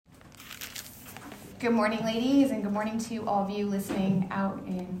Good morning, ladies, and good morning to all of you listening out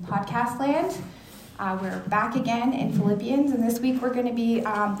in podcast land. We're back again in Philippians, and this week we're going to be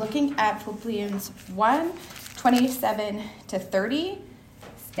looking at Philippians 1, 27 to 30,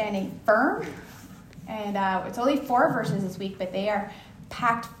 standing firm. And it's only 4 verses this week, but they are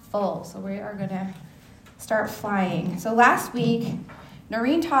packed full, so we are going to start flying. So last week,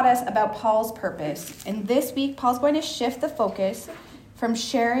 Noreen taught us about Paul's purpose, and this week Paul's going to shift the focus from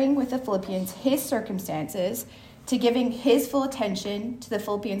sharing with the Philippians his circumstances to giving his full attention to the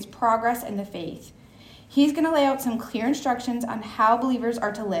Philippians' progress in the faith. He's going to lay out some clear instructions on how believers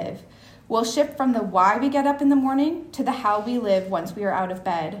are to live. We'll shift from the why we get up in the morning to the how we live once we are out of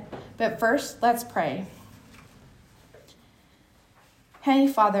bed. But first, let's pray.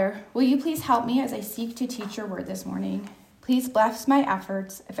 Heavenly Father, will you please help me as I seek to teach your word this morning? Please bless my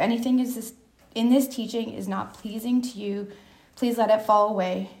efforts. If anything in this teaching is not pleasing to you, please let it fall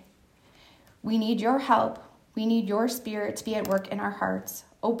away. We need your help. We need your spirit to be at work in our hearts.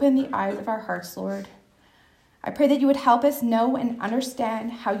 Open the eyes of our hearts, Lord. I pray that you would help us know and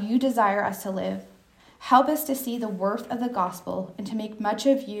understand how you desire us to live. Help us to see the worth of the gospel and to make much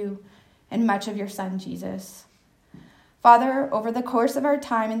of you and much of your Son, Jesus. Father, over the course of our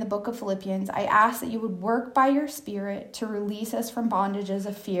time in the book of Philippians, I ask that you would work by your Spirit to release us from bondages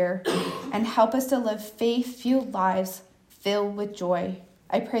of fear and help us to live faith-fueled lives filled with joy.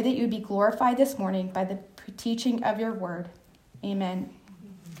 I pray that you would be glorified this morning by the teaching of your word. Amen.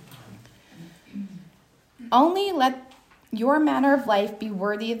 Only let your manner of life be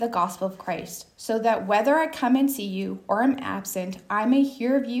worthy of the gospel of Christ, so that whether I come and see you or am absent, I may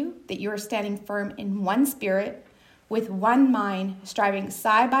hear of you that you are standing firm in one spirit, with one mind, striving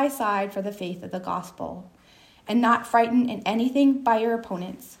side by side for the faith of the gospel, and not frightened in anything by your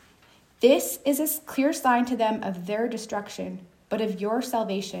opponents. This is a clear sign to them of their destruction, but of your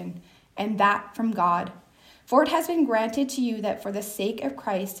salvation, and that from God. For it has been granted to you that for the sake of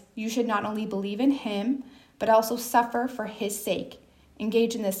Christ, you should not only believe in him, but also suffer for his sake,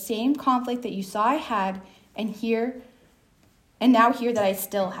 engage in the same conflict that you saw I had, and now hear that I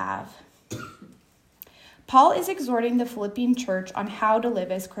still have. Paul is exhorting the Philippian church on how to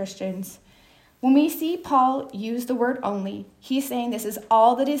live as Christians. When we see Paul use the word only, he's saying this is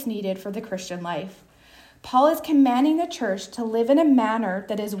all that is needed for the Christian life. Paul is commanding the church to live in a manner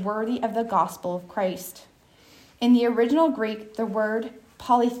that is worthy of the gospel of Christ. In the original Greek, the word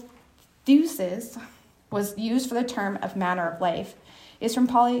polytheusis was used for the term of manner of life. It's from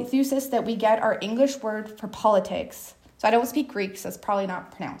polytheusis that we get our English word for politics. So I don't speak Greek, so it's probably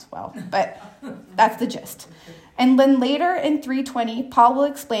not pronounced well, but that's the gist. And then later in 3:20, Paul will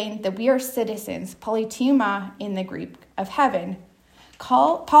explain that we are citizens, polytuma in the Greek, of heaven.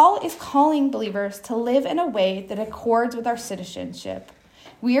 Paul is calling believers to live in a way that accords with our citizenship.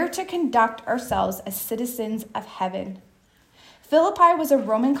 We are to conduct ourselves as citizens of heaven. Philippi was a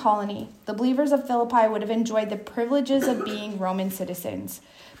Roman colony. The believers of Philippi would have enjoyed the privileges of being Roman citizens.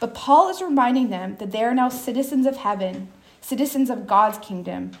 But Paul is reminding them that they are now citizens of heaven, citizens of God's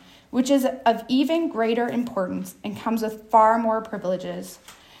kingdom, which is of even greater importance and comes with far more privileges.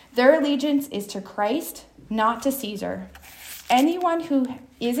 Their allegiance is to Christ, not to Caesar. Anyone who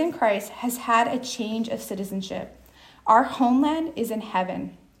is in Christ has had a change of citizenship. Our homeland is in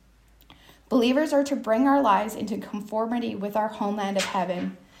heaven. Believers are to bring our lives into conformity with our homeland of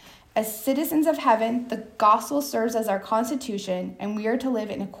heaven. As citizens of heaven, the gospel serves as our constitution, and we are to live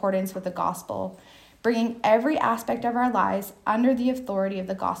in accordance with the gospel, bringing every aspect of our lives under the authority of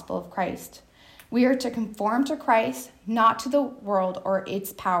the gospel of Christ. We are to conform to Christ, not to the world or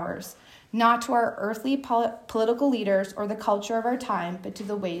its powers, not to our earthly political leaders or the culture of our time, but to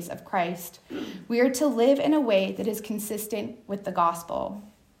the ways of Christ. We are to live in a way that is consistent with the gospel.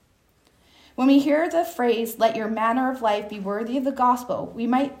 When we hear the phrase, let your manner of life be worthy of the gospel, we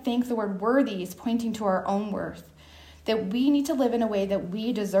might think the word worthy is pointing to our own worth, that we need to live in a way that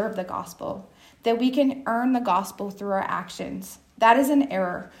we deserve the gospel, that we can earn the gospel through our actions. That is an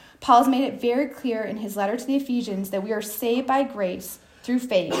error. Paul has made it very clear in his letter to the Ephesians that we are saved by grace through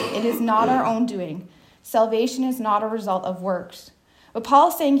faith. It is not our own doing. Salvation is not a result of works. What Paul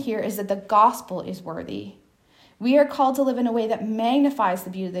is saying here is that the gospel is worthy. We are called to live in a way that magnifies the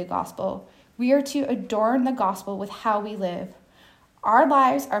beauty of the gospel. We are to adorn the gospel with how we live. Our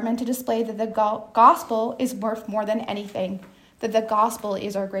lives are meant to display that the gospel is worth more than anything, that the gospel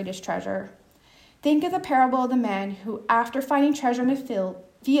is our greatest treasure. Think of the parable of the man who, after finding treasure in a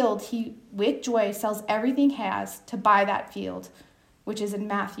field, he with joy sells everything he has to buy that field, which is in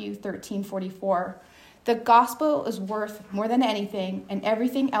Matthew 13:44. The gospel is worth more than anything and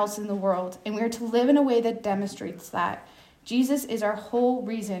everything else in the world, and we are to live in a way that demonstrates that. Jesus is our whole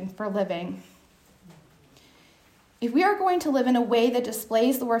reason for living. If we are going to live in a way that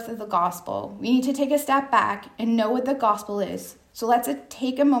displays the worth of the gospel, we need to take a step back and know what the gospel is. So let's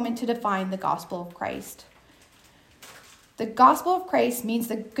take a moment to define the gospel of Christ. The gospel of Christ means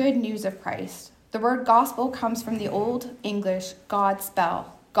the good news of Christ. The word gospel comes from the Old English God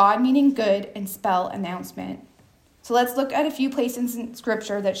spell. God meaning good and spell announcement. So let's look at a few places in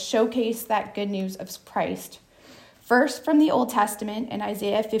Scripture that showcase that good news of Christ. First, from the Old Testament in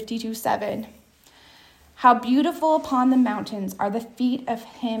Isaiah 52:7. How beautiful upon the mountains are the feet of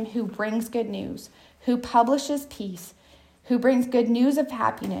him who brings good news, who publishes peace, who brings good news of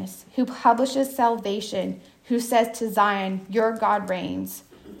happiness, who publishes salvation, who says to Zion, your God reigns.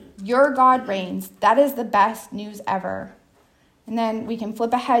 Your God reigns. That is the best news ever. And then we can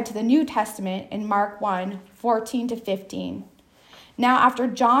flip ahead to the New Testament in Mark 1:14-15. Now after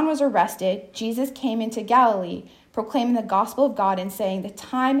John was arrested, Jesus came into Galilee, proclaiming the gospel of God and saying, the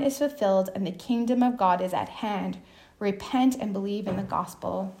time is fulfilled and the kingdom of God is at hand. Repent and believe in the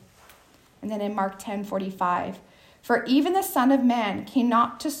gospel. And then in Mark 10:45, for even the Son of Man came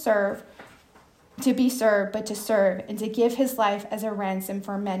not to be served, but to serve, and to give his life as a ransom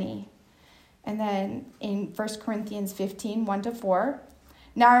for many. And then in 1 Corinthians 15:1-4,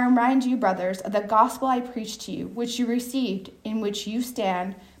 now I remind you, brothers, of the gospel I preached to you, which you received, in which you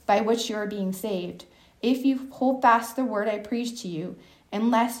stand, by which you are being saved, if you hold fast the word I preached to you,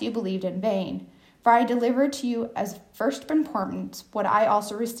 unless you believed in vain. For I delivered to you as first importance what I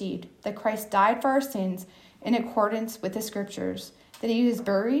also received, that Christ died for our sins in accordance with the Scriptures, that he was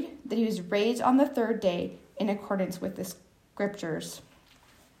buried, that he was raised on the third day in accordance with the Scriptures.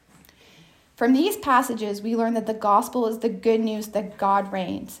 From these passages, we learn that the gospel is the good news that God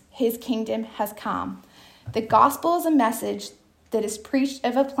reigns. His kingdom has come. The gospel is a message that is preached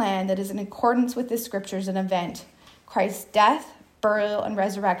of a plan that is in accordance with the Scriptures and event, Christ's death, burial, and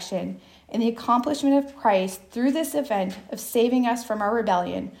resurrection, and the accomplishment of Christ through this event of saving us from our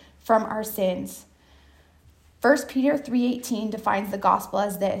rebellion, from our sins. 1 Peter 3:18 defines the gospel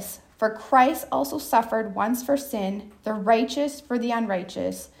as this, for Christ also suffered once for sin, the righteous for the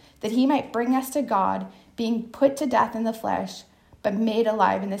unrighteous, that he might bring us to God, being put to death in the flesh, but made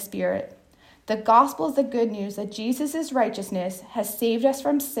alive in the Spirit. The gospel is the good news that Jesus' righteousness has saved us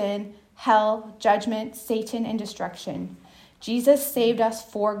from sin, hell, judgment, Satan, and destruction. Jesus saved us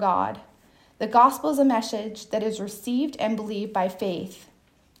for God. The gospel is a message that is received and believed by faith.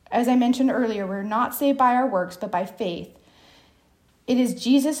 As I mentioned earlier, we're not saved by our works, but by faith. It is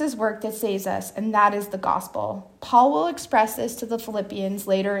Jesus' work that saves us, and that is the gospel. Paul will express this to the Philippians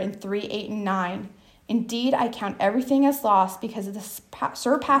later in 3:8-9. Indeed, I count everything as lost because of the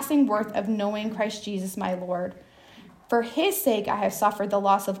surpassing worth of knowing Christ Jesus my Lord. For his sake I have suffered the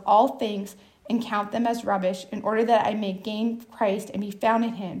loss of all things and count them as rubbish, in order that I may gain Christ and be found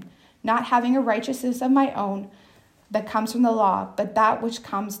in him, not having a righteousness of my own that comes from the law, but that which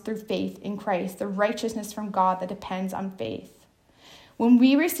comes through faith in Christ, the righteousness from God that depends on faith. When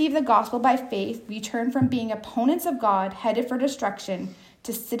we receive the gospel by faith, we turn from being opponents of God, headed for destruction,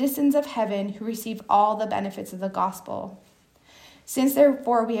 to citizens of heaven who receive all the benefits of the gospel. Since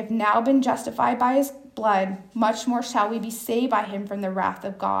therefore we have now been justified by his blood, much more shall we be saved by him from the wrath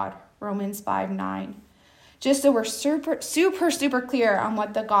of God. Romans 5:9. Just so we're super clear on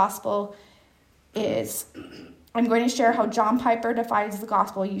what the gospel is, I'm going to share how John Piper defines the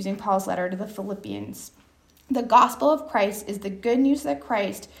gospel using Paul's letter to the Philippians. The gospel of Christ is the good news that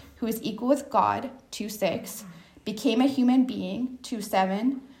Christ, who is equal with God, 2:6, became a human being,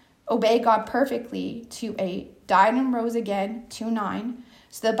 2:7, obeyed God perfectly, 2:8, died and rose again, 2:9,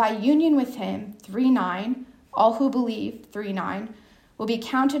 so that by union with him, 3:9, all who believe, 3:9, will be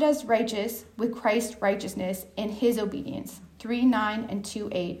counted as righteous with Christ's righteousness in his obedience, 3:9 and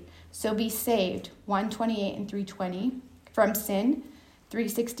 2:8. So be saved, 1:28 and 3:20, from sin,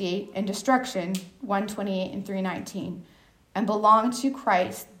 3:68, and destruction, 1:28 and 3:19, and belong to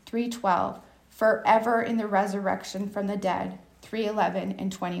Christ, 3:12, forever in the resurrection from the dead, 3:11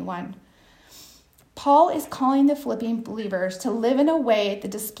 and 21. Paul is calling the Philippian believers to live in a way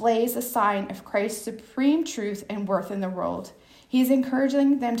that displays the sign of Christ's supreme truth and worth in the world. He is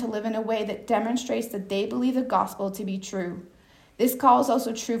encouraging them to live in a way that demonstrates that they believe the gospel to be true. This call is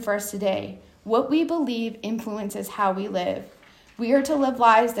also true for us today. What we believe influences how we live. We are to live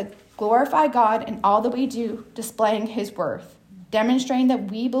lives that glorify God in all that we do, displaying his worth, demonstrating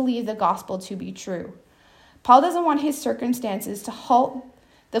that we believe the gospel to be true. Paul doesn't want his circumstances to halt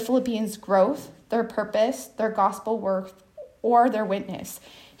the Philippians' growth, their purpose, their gospel work, or their witness.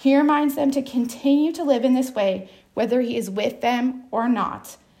 He reminds them to continue to live in this way, whether he is with them or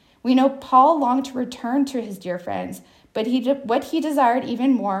not. We know Paul longed to return to his dear friends, But what he desired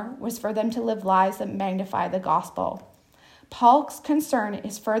even more was for them to live lives that magnify the gospel. Paul's concern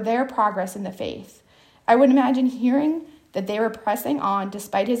is for their progress in the faith. I would imagine hearing that they were pressing on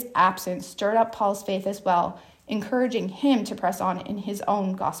despite his absence stirred up Paul's faith as well, encouraging him to press on in his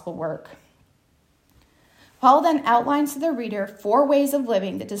own gospel work. Paul then outlines to the reader 4 ways of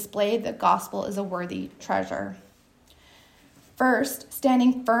living that display the gospel as a worthy treasure. First,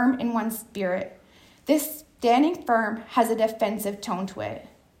 standing firm in one spirit. This standing firm has a defensive tone to it.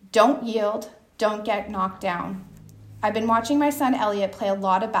 Don't yield, don't get knocked down. I've been watching my son Elliot play a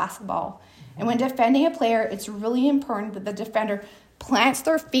lot of basketball, and when defending a player, it's really important that the defender plants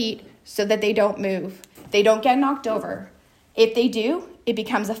their feet so that they don't move. They don't get knocked over. If they do, it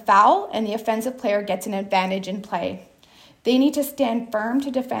becomes a foul and the offensive player gets an advantage in play. They need to stand firm to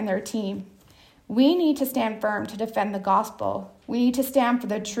defend their team. We need to stand firm to defend the gospel. We need to stand for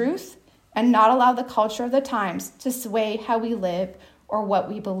the truth and not allow the culture of the times to sway how we live or what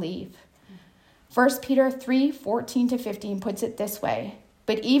we believe. 1 Peter 3:14-15 puts it this way,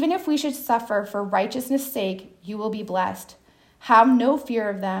 "But even if we should suffer for righteousness' sake, you will be blessed. Have no fear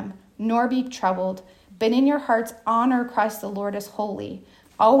of them, nor be troubled, but in your hearts honor Christ the Lord as holy,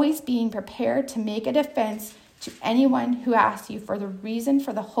 always being prepared to make a defense to anyone who asks you for the reason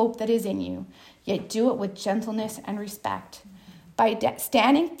for the hope that is in you, yet do it with gentleness and respect." By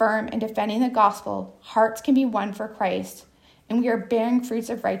standing firm and defending the gospel, hearts can be won for Christ, and we are bearing fruits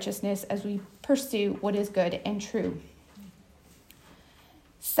of righteousness as we pursue what is good and true.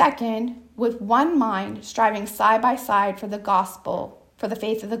 Second, with one mind, striving side by side for the gospel, for the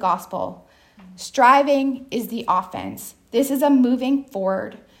faith of the gospel. Striving is the offense. This is a moving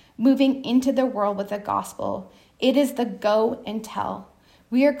forward, moving into the world with the gospel. It is the go and tell.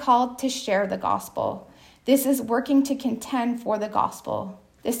 We are called to share the gospel. This is working to contend for the gospel.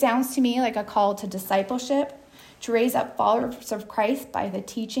 This sounds to me like a call to discipleship, to raise up followers of Christ by the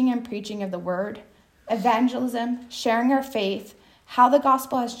teaching and preaching of the word, evangelism, sharing our faith, how the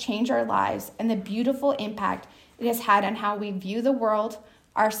gospel has changed our lives, and the beautiful impact it has had on how we view the world,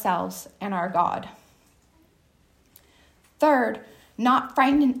 ourselves, and our God. Third, not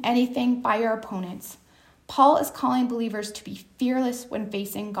frightened in anything by your opponents. Paul is calling believers to be fearless when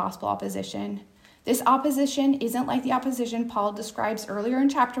facing gospel opposition. This opposition isn't like the opposition Paul describes earlier in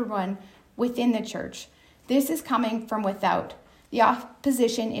chapter 1 within the church. This is coming from without. The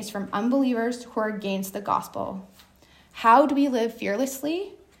opposition is from unbelievers who are against the gospel. How do we live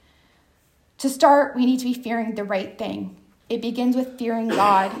fearlessly? To start, we need to be fearing the right thing. It begins with fearing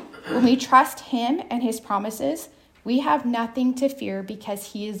God. When we trust him and his promises, we have nothing to fear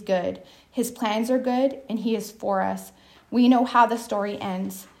because he is good. His plans are good and he is for us. We know how the story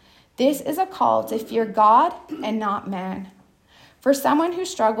ends. This is a call to fear God and not man. For someone who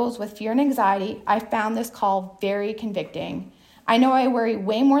struggles with fear and anxiety, I found this call very convicting. I know I worry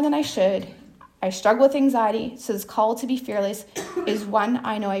way more than I should. I struggle with anxiety, so this call to be fearless is one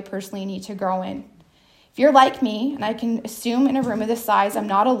I know I personally need to grow in. If you're like me, and I can assume in a room of this size I'm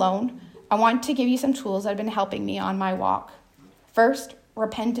not alone, I want to give you some tools that have been helping me on my walk. First,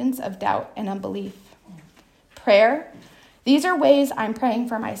 repentance of doubt and unbelief. Prayer. These are ways I'm praying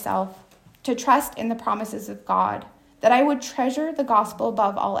for myself, to trust in the promises of God, that I would treasure the gospel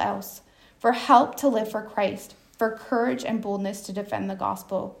above all else, for help to live for Christ, for courage and boldness to defend the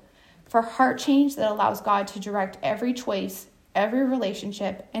gospel, for heart change that allows God to direct every choice, every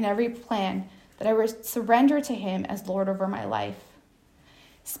relationship, and every plan, that I would surrender to him as Lord over my life.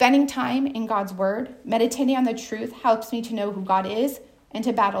 Spending time in God's word, meditating on the truth helps me to know who God is and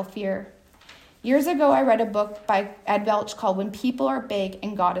to battle fear. Years ago, I read a book by Ed Welch called When People Are Big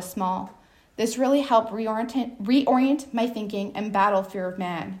and God is Small. This really helped reorient my thinking and battle fear of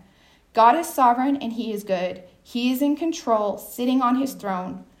man. God is sovereign and he is good. He is in control, sitting on his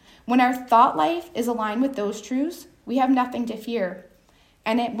throne. When our thought life is aligned with those truths, we have nothing to fear.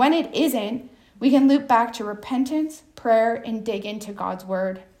 And when it isn't, we can loop back to repentance, prayer, and dig into God's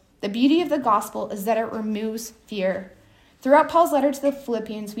word. The beauty of the gospel is that it removes fear. Throughout Paul's letter to the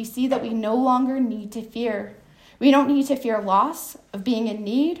Philippians, we see that we no longer need to fear. We don't need to fear loss, of being in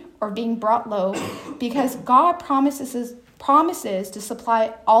need, or being brought low, because God promises to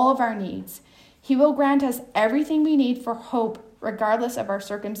supply all of our needs. He will grant us everything we need for hope, regardless of our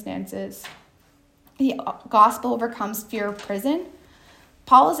circumstances. The gospel overcomes fear of prison.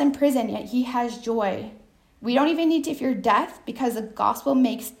 Paul is in prison, yet he has joy. We don't even need to fear death because the gospel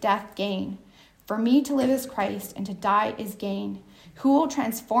makes death gain. For me to live is Christ and to die is gain. Who will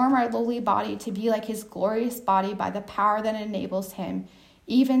transform our lowly body to be like his glorious body by the power that enables him,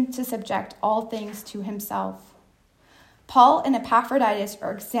 even to subject all things to himself. Paul and Epaphroditus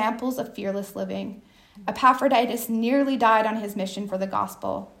are examples of fearless living. Epaphroditus nearly died on his mission for the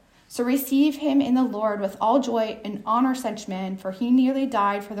gospel. So receive him in the Lord with all joy and honor such men, for he nearly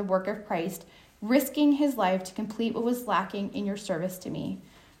died for the work of Christ, risking his life to complete what was lacking in your service to me.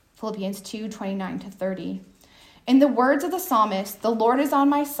 Philippians 2:29-30. In the words of the psalmist, the Lord is on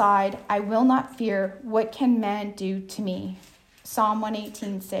my side. I will not fear. What can man do to me? Psalm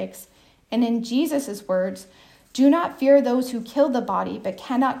 118:6. And in Jesus' words, do not fear those who kill the body, but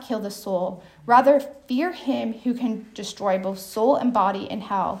cannot kill the soul. Rather, fear him who can destroy both soul and body in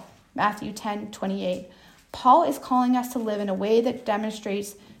hell. Matthew 10:28. Paul is calling us to live in a way that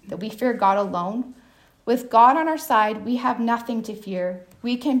demonstrates that we fear God alone. With God on our side, we have nothing to fear.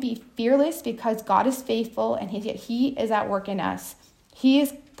 We can be fearless because God is faithful and he is at work in us. He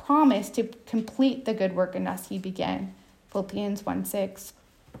is promised to complete the good work in us he began. Philippians 1:6.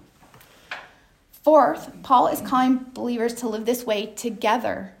 Fourth, Paul is calling believers to live this way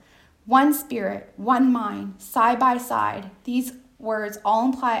together. One spirit, one mind, side by side. These words all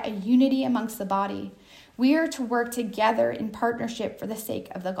imply a unity amongst the body. We are to work together in partnership for the sake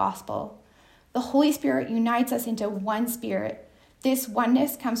of the gospel. The Holy Spirit unites us into one spirit. This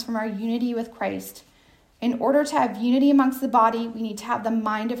oneness comes from our unity with Christ. In order to have unity amongst the body, we need to have the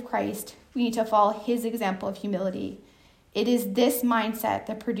mind of Christ. We need to follow his example of humility. It is this mindset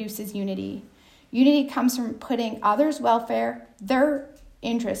that produces unity. Unity comes from putting others' welfare, their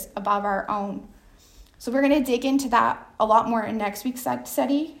interests above our own. So we're going to dig into that a lot more in next week's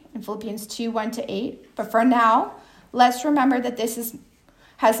study in Philippians 2:1-8. But for now, let's remember that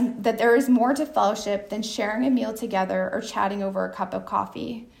that there is more to fellowship than sharing a meal together or chatting over a cup of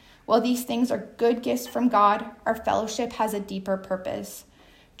coffee. While these things are good gifts from God, our fellowship has a deeper purpose.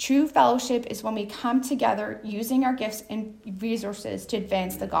 True fellowship is when we come together using our gifts and resources to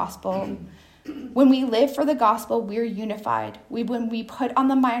advance the gospel. When we live for the gospel, we're unified. When we put on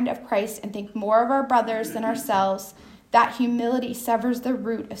the mind of Christ and think more of our brothers than ourselves, that humility severs the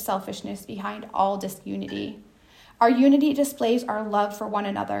root of selfishness behind all disunity. Our unity displays our love for one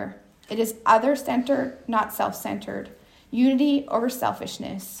another. It is other-centered, not self-centered. Unity over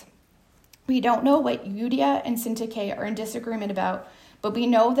selfishness. We don't know what Euodia and Syntyche are in disagreement about, but we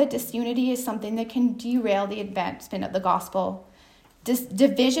know that disunity is something that can derail the advancement of the gospel.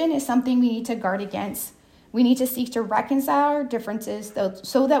 Division is something we need to guard against. We need to seek to reconcile our differences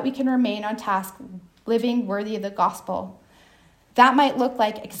so that we can remain on task, living worthy of the gospel. That might look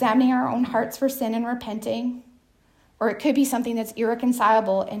like examining our own hearts for sin and repenting, or it could be something that's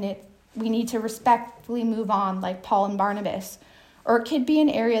irreconcilable and we need to respectfully move on, like Paul and Barnabas. Or it could be an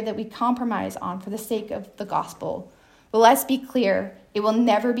area that we compromise on for the sake of the gospel. But let's be clear, it will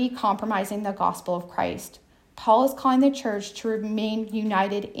never be compromising the gospel of Christ. Paul is calling the church to remain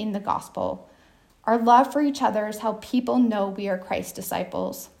united in the gospel. Our love for each other is how people know we are Christ's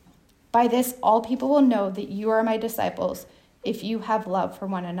disciples. By this, all people will know that you are my disciples if you have love for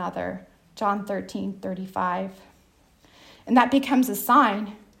one another. John 13:35. And that becomes a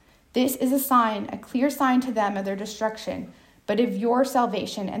sign. This is a sign, a clear sign to them of their destruction, but of your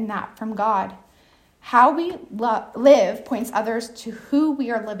salvation and that from God. How we live points others to who we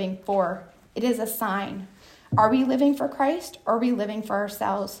are living for. It is a sign. Are we living for Christ or are we living for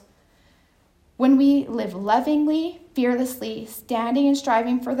ourselves? When we live lovingly, fearlessly, standing and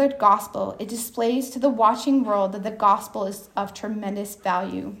striving for the gospel, it displays to the watching world that the gospel is of tremendous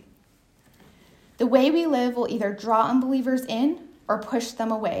value. The way we live will either draw unbelievers in or push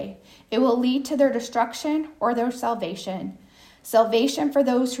them away. It will lead to their destruction or their salvation. Salvation for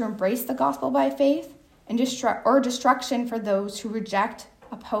those who embrace the gospel by faith, and destruction for those who reject,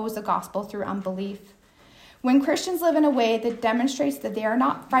 oppose the gospel through unbelief. When Christians live in a way that demonstrates that they are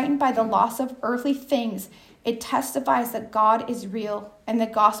not frightened by the loss of earthly things, it testifies that God is real and the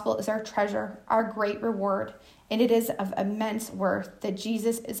gospel is our treasure, our great reward, and it is of immense worth that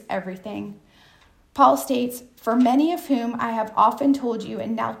Jesus is everything. Paul states, "For many of whom I have often told you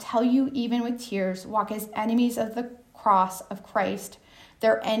and now tell you even with tears, walk as enemies of the cross of Christ.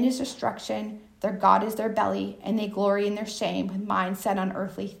 Their end is destruction, their God is their belly, and they glory in their shame with minds set on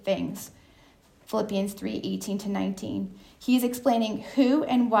earthly things." Philippians 3:18-19. He's explaining who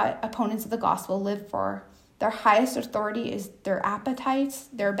and what opponents of the gospel live for. Their highest authority is their appetites,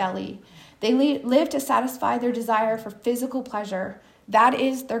 their belly. They live to satisfy their desire for physical pleasure. That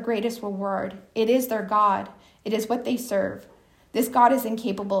is their greatest reward. It is their God. It is what they serve. This God is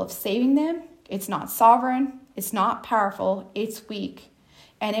incapable of saving them. It's not sovereign. It's not powerful. It's weak.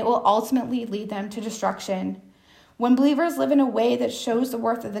 And it will ultimately lead them to destruction. When believers live in a way that shows the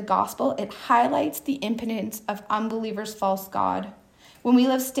worth of the gospel, it highlights the impotence of unbelievers' false god. When we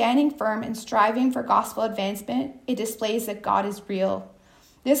live standing firm and striving for gospel advancement, it displays that God is real.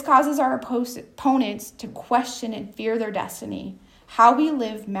 This causes our opponents to question and fear their destiny. How we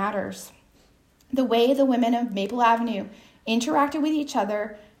live matters. The way the women of Maple Avenue interacted with each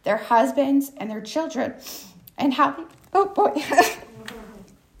other, their husbands, and their children, and how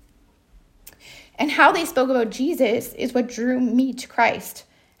they spoke about Jesus is what drew me to Christ.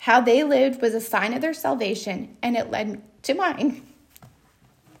 How they lived was a sign of their salvation, and it led to mine.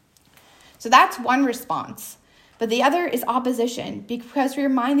 So that's one response. But the other is opposition, because we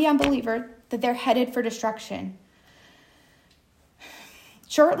remind the unbeliever that they're headed for destruction.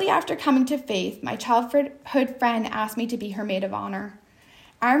 Shortly after coming to faith, my childhood friend asked me to be her maid of honor.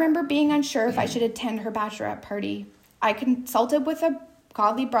 I remember being unsure if I should attend her bachelorette party. I consulted with a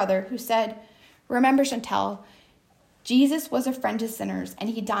godly brother who said, "Remember, Chantelle, Jesus was a friend to sinners, and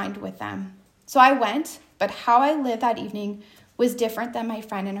he dined with them." So I went, but how I lived that evening was different than my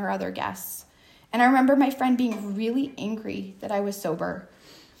friend and her other guests. And I remember my friend being really angry that I was sober.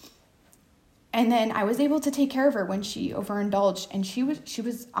 And then I was able to take care of her when she overindulged, and she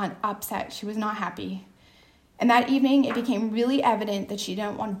was upset. She was not happy. And that evening, it became really evident that she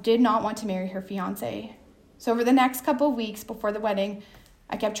did not want to marry her fiancé. So over the next couple of weeks before the wedding,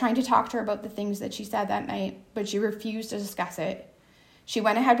 I kept trying to talk to her about the things that she said that night, but she refused to discuss it. She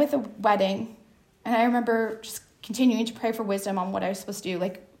went ahead with the wedding, and I remember just continuing to pray for wisdom on what I was supposed to do.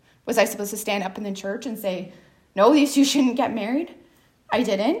 Like, was I supposed to stand up in the church and say, "No, these two shouldn't get married"? I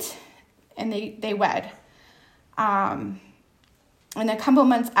didn't, and they wed. And a couple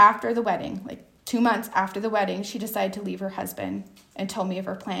months after the wedding, like 2 months after the wedding, she decided to leave her husband and told me of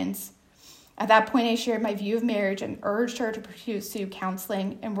her plans. At that point, I shared my view of marriage and urged her to pursue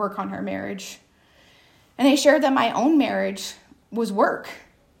counseling and work on her marriage. And I shared that my own marriage was work.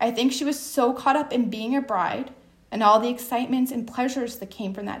 I think she was so caught up in being a bride and all the excitements and pleasures that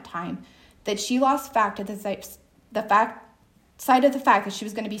came from that time that she lost sight of the fact that she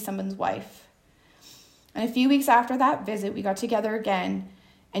was going to be someone's wife. And a few weeks after that visit, we got together again,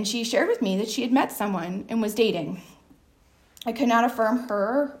 and she shared with me that she had met someone and was dating. I could not affirm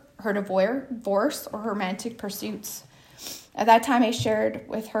her divorce or her romantic pursuits. At that time, I shared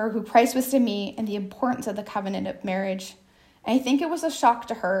with her who Christ was to me and the importance of the covenant of marriage. And I think it was a shock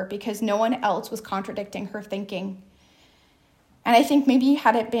to her because no one else was contradicting her thinking. And I think maybe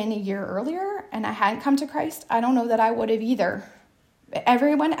had it been a year earlier and I hadn't come to Christ, I don't know that I would have either. But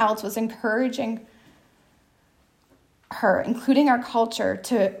everyone else was encouraging her, including our culture,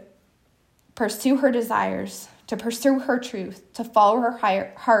 to pursue her desires, to pursue her truth, to follow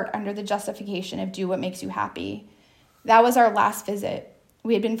her heart under the justification of do what makes you happy. That was our last visit.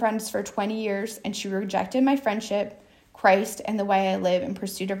 We had been friends for 20 years, and she rejected my friendship, Christ, and the way I live in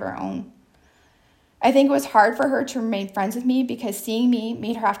pursuit of her own. I think it was hard for her to remain friends with me because seeing me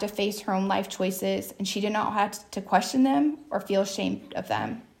made her have to face her own life choices, and she did not have to question them or feel ashamed of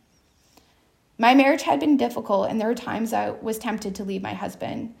them. My marriage had been difficult, and there were times I was tempted to leave my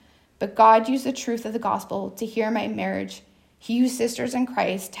husband. But God used the truth of the gospel to heal my marriage. He used sisters in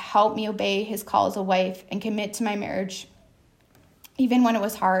Christ to help me obey his call as a wife and commit to my marriage, even when it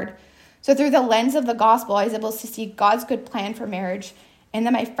was hard. So through the lens of the gospel, I was able to see God's good plan for marriage and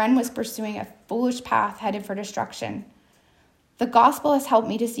that my friend was pursuing a foolish path headed for destruction. The gospel has helped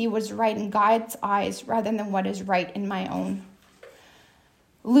me to see what is right in God's eyes rather than what is right in my own.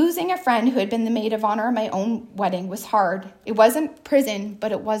 Losing a friend who had been the maid of honor at my own wedding was hard. It wasn't prison,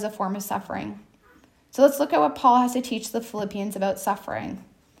 but it was a form of suffering. So let's look at what Paul has to teach the Philippians about suffering.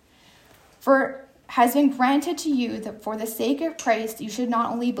 For it has been granted to you that for the sake of Christ, you should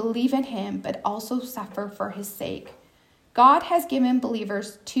not only believe in him, but also suffer for his sake. God has given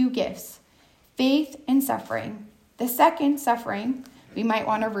believers two gifts, faith and suffering. The second, suffering, we might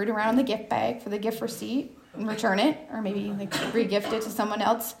want to root around the gift bag for the gift receipt and return it, or maybe re-gift it to someone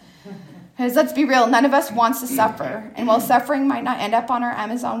else. Because let's be real, none of us wants to suffer. And while suffering might not end up on our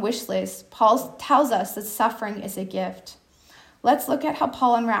Amazon wish list, Paul tells us that suffering is a gift. Let's look at how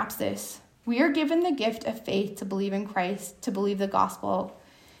Paul unwraps this. We are given the gift of faith to believe in Christ, to believe the gospel.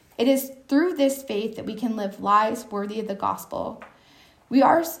 It is through this faith that we can live lives worthy of the gospel. We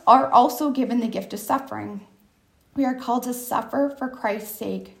are also given the gift of suffering. We are called to suffer for Christ's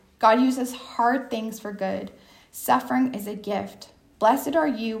sake. God uses hard things for good. Suffering is a gift. Blessed are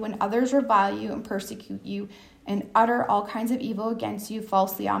you when others revile you and persecute you and utter all kinds of evil against you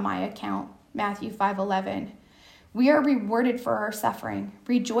falsely on my account. Matthew 5:11. We are rewarded for our suffering.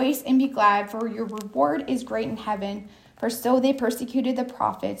 Rejoice and be glad, for your reward is great in heaven, for so they persecuted the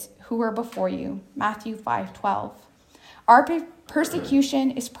prophets who were before you. Matthew 5:12. Our persecution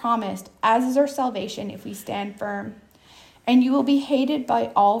is promised, as is our salvation if we stand firm. And you will be hated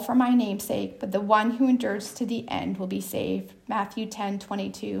by all for my name's sake, but the one who endures to the end will be saved. Matthew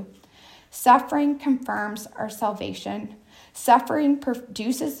 10:22. Suffering confirms our salvation. Suffering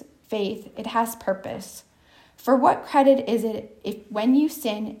produces faith. It has purpose. For what credit is it if when you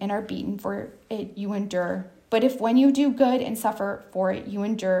sin and are beaten for it, you endure? But if when you do good and suffer for it, you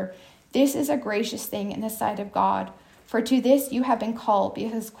endure, this is a gracious thing in the sight of God. For to this you have been called,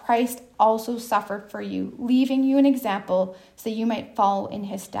 because Christ also suffered for you, leaving you an example so that you might follow in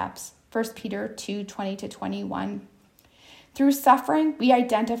his steps. 1 Peter 2:20-21. Through suffering, we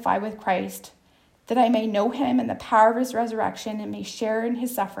identify with Christ, that I may know him and the power of his resurrection and may share in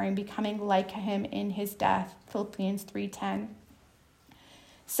his suffering, becoming like him in his death. Philippians 3:10.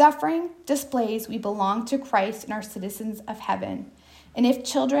 Suffering displays we belong to Christ and are citizens of heaven. And if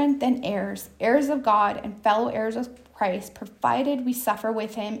children, then heirs, heirs of God and fellow heirs of Christ, provided we suffer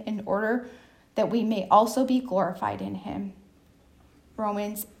with him in order that we may also be glorified in him.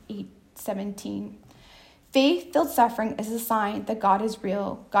 Romans 8:17. Faith-filled suffering is a sign that God is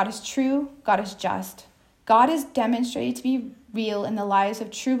real, God is true, God is just. God is demonstrated to be real in the lives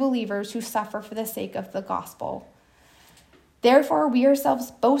of true believers who suffer for the sake of the gospel. Therefore, we ourselves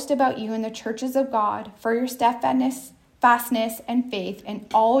boast about you in the churches of God for your steadfastness and faith in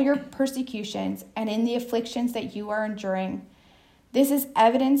all your persecutions and in the afflictions that you are enduring. This is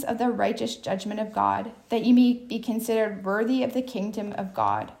evidence of the righteous judgment of God, that you may be considered worthy of the kingdom of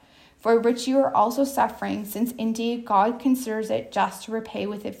God, for which you are also suffering, since indeed God considers it just to repay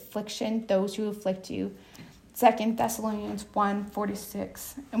with affliction those who afflict you. 2 Thessalonians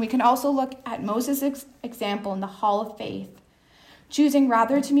 1:46. And we can also look at Moses' example in the hall of faith, choosing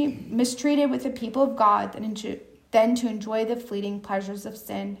rather to be mistreated with the people of God than to enjoy the fleeting pleasures of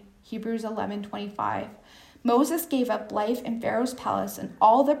sin. Hebrews 11:25. Moses gave up life in Pharaoh's palace and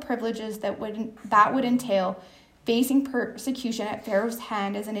all the privileges that would entail facing persecution at Pharaoh's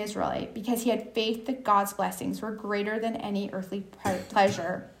hand as an Israelite, because he had faith that God's blessings were greater than any earthly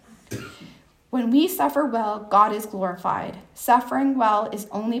pleasure. When we suffer well, God is glorified. Suffering well is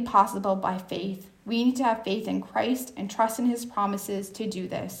only possible by faith. We need to have faith in Christ and trust in his promises to do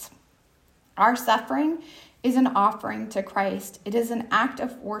this. Our suffering is an offering to Christ. It is an act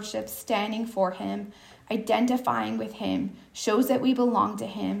of worship, standing for him, identifying with him, shows that we belong to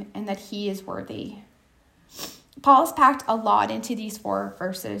him and that he is worthy. Paul's packed a lot into these 4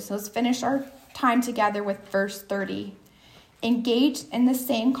 verses. So let's finish our time together with verse 30. Engaged in the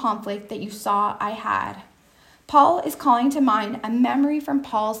same conflict that you saw I had. Paul is calling to mind a memory from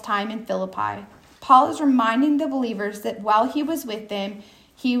Paul's time in Philippi. Paul is reminding the believers that while he was with them,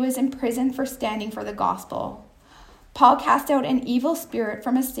 he was imprisoned for standing for the gospel. Paul cast out an evil spirit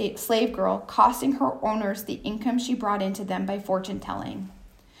from a slave girl, costing her owners the income she brought into them by fortune telling.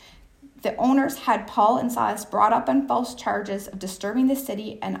 The owners had Paul and Silas brought up on false charges of disturbing the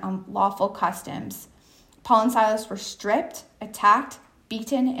city and unlawful customs. Paul and Silas were stripped, attacked,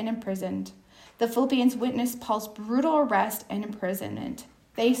 beaten, and imprisoned. The Philippians witnessed Paul's brutal arrest and imprisonment.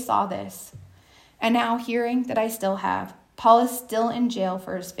 They saw this. And now, hearing that I still have, Paul is still in jail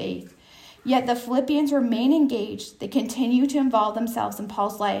for his faith. Yet the Philippians remain engaged. They continue to involve themselves in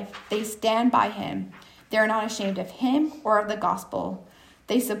Paul's life. They stand by him. They are not ashamed of him or of the gospel.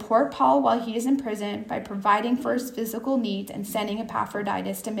 They support Paul while he is in prison by providing for his physical needs and sending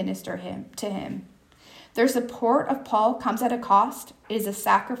Epaphroditus to minister to him. Their support of Paul comes at a cost. It is a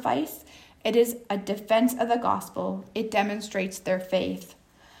sacrifice. It is a defense of the gospel. It demonstrates their faith.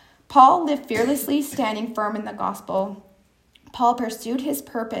 Paul lived fearlessly, standing firm in the gospel. Paul pursued his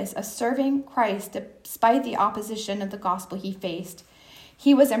purpose of serving Christ despite the opposition of the gospel he faced.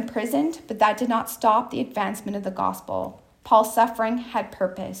 He was imprisoned, but that did not stop the advancement of the gospel. Paul's suffering had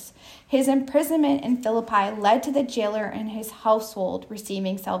purpose. His imprisonment in Philippi led to the jailer and his household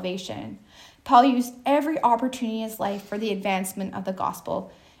receiving salvation. Paul used every opportunity in his life for the advancement of the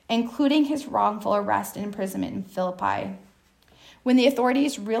gospel, including his wrongful arrest and imprisonment in Philippi. When the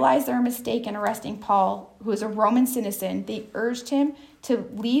authorities realized their mistake in arresting Paul, who was a Roman citizen, they urged him to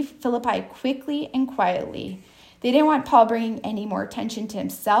leave Philippi quickly and quietly. They didn't want Paul bringing any more attention to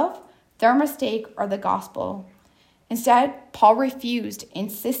himself, their mistake, or the gospel. Instead, Paul refused,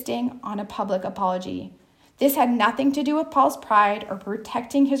 insisting on a public apology. This had nothing to do with Paul's pride or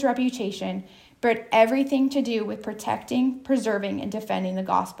protecting his reputation, but everything to do with protecting, preserving, and defending the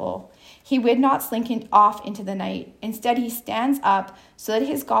gospel. He would not slink off into the night. Instead, he stands up so that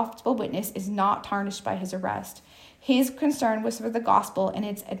his gospel witness is not tarnished by his arrest. His concern was for the gospel and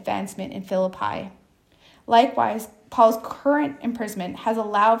its advancement in Philippi. Likewise, Paul's current imprisonment has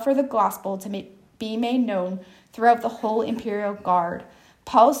allowed for the gospel to be made known throughout the whole imperial guard.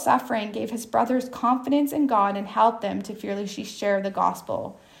 Paul's suffering gave his brothers confidence in God and helped them to fearlessly share the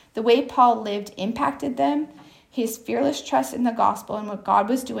gospel. The way Paul lived impacted them. His fearless trust in the gospel and what God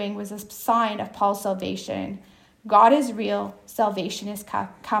was doing was a sign of Paul's salvation. God is real. Salvation is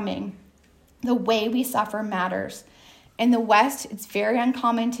coming. The way we suffer matters. In the West, it's very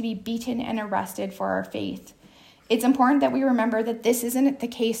uncommon to be beaten and arrested for our faith. It's important that we remember that this isn't the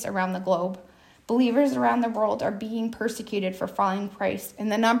case around the globe. Believers around the world are being persecuted for following Christ, and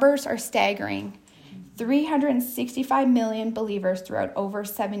the numbers are staggering. 365 million believers throughout over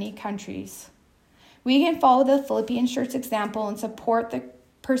 70 countries. We can follow the Philippians church's example and support the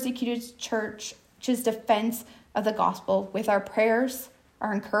persecuted church's defense of the gospel with our prayers,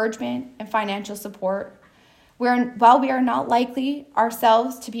 our encouragement, and financial support. While we are not likely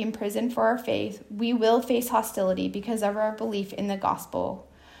ourselves to be imprisoned for our faith, we will face hostility because of our belief in the gospel.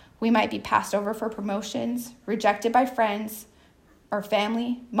 We might be passed over for promotions, rejected by friends or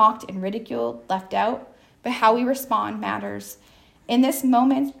family, mocked and ridiculed, left out, but how we respond matters. In these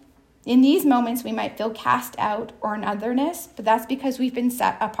moments, we might feel cast out or an otherness, but that's because we've been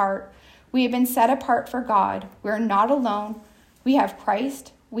set apart. We have been set apart for God. We're not alone. We have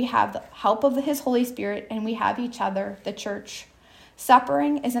Christ. We have the help of His Holy Spirit, and we have each other, the church.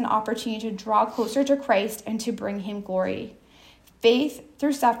 Suffering is an opportunity to draw closer to Christ and to bring Him glory. Faith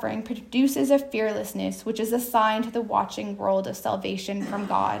through suffering produces a fearlessness, which is a sign to the watching world of salvation from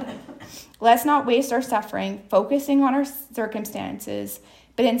God. Let's not waste our suffering focusing on our circumstances,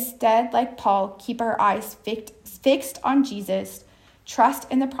 but instead, like Paul, keep our eyes fixed on Jesus,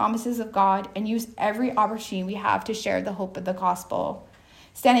 trust in the promises of God, and use every opportunity we have to share the hope of the gospel.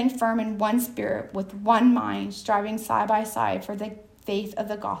 Standing firm in one spirit with one mind, striving side by side for the faith of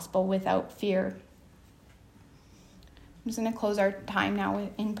the gospel without fear. I'm just going to close our time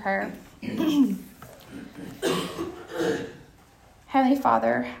now in prayer. Heavenly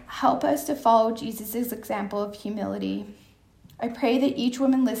Father, help us to follow Jesus' example of humility. I pray that each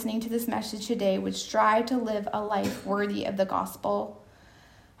woman listening to this message today would strive to live a life worthy of the gospel.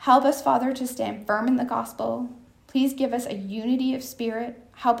 Help us, Father, to stand firm in the gospel. Please give us a unity of spirit.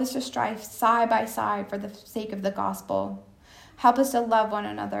 Help us to strive side by side for the sake of the gospel. Help us to love one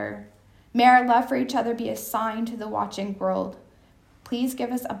another. May our love for each other be a sign to the watching world. Please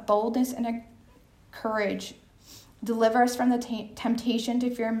give us a boldness and a courage. Deliver us from the temptation to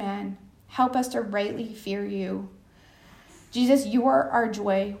fear man. Help us to rightly fear you. Jesus, you are our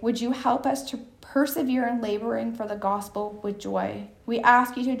joy. Would you help us to persevere in laboring for the gospel with joy? We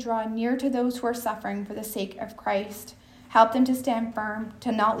ask you to draw near to those who are suffering for the sake of Christ. Help them to stand firm,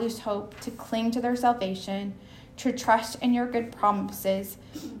 to not lose hope, to cling to their salvation, to trust in your good promises.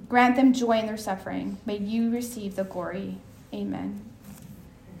 Grant them joy in their suffering. May you receive the glory. Amen.